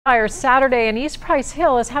Fire Saturday in East Price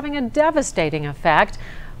Hill is having a devastating effect.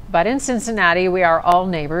 But in Cincinnati, we are all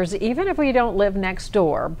neighbors, even if we don't live next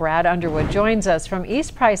door. Brad Underwood joins us from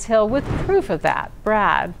East Price Hill with proof of that.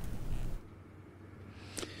 Brad.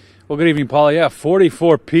 Well, good evening, Paula. Yeah,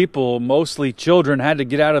 44 people, mostly children, had to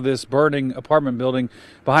get out of this burning apartment building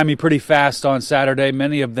behind me pretty fast on Saturday.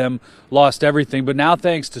 Many of them lost everything. But now,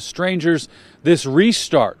 thanks to strangers, this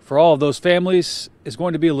restart for all of those families is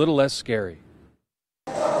going to be a little less scary.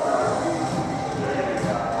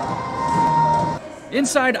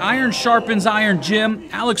 Inside Iron Sharpens Iron Gym,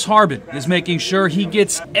 Alex Harbin is making sure he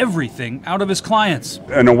gets everything out of his clients.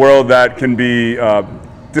 In a world that can be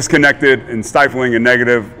disconnected and stifling and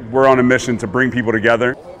negative, we're on a mission to bring people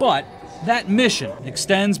together. But that mission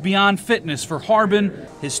extends beyond fitness for Harbin,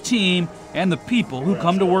 his team, and the people who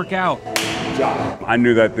come to work out. I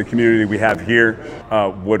knew that the community we have here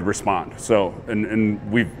would respond. And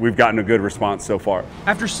we've gotten a good response so far.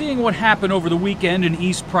 After seeing what happened over the weekend in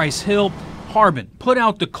East Price Hill, Harbin put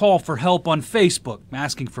out the call for help on Facebook,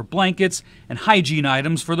 asking for blankets and hygiene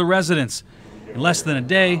items for the residents. In less than a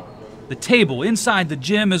day, the table inside the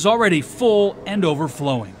gym is already full and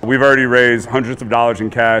overflowing. We've already raised hundreds of dollars in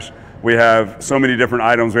cash. We have so many different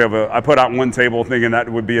items. I put out one table thinking that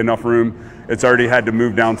would be enough room. It's already had to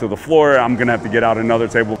move down to the floor. I'm gonna have to get out another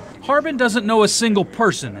table. Harbin doesn't know a single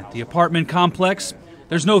person at the apartment complex.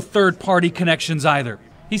 There's no third-party connections either.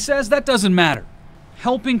 He says that doesn't matter.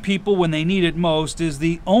 Helping people when they need it most is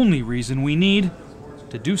the only reason we need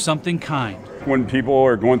to do something kind. When people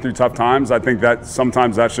are going through tough times, I think that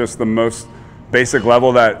sometimes that's just the most basic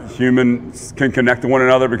level that humans can connect to one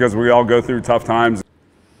another, because we all go through tough times.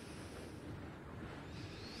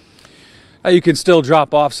 You can still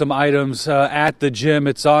drop off some items at the gym.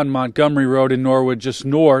 It's on Montgomery Road in Norwood, just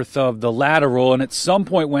north of the Lateral. And at some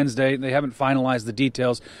point Wednesday, they haven't finalized the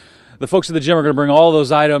details, the folks at the gym are going to bring all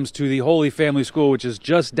those items to the Holy Family School, which is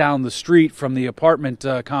just down the street from the apartment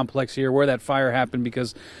complex here where that fire happened,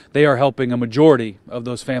 because they are helping a majority of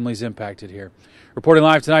those families impacted here. Reporting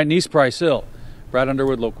live tonight in East Price Hill, Brad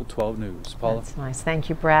Underwood, Local 12 News. Paula. That's nice. Thank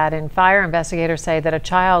you, Brad. And fire investigators say that a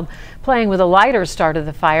child playing with a lighter started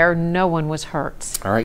the fire. No one was hurt. All right.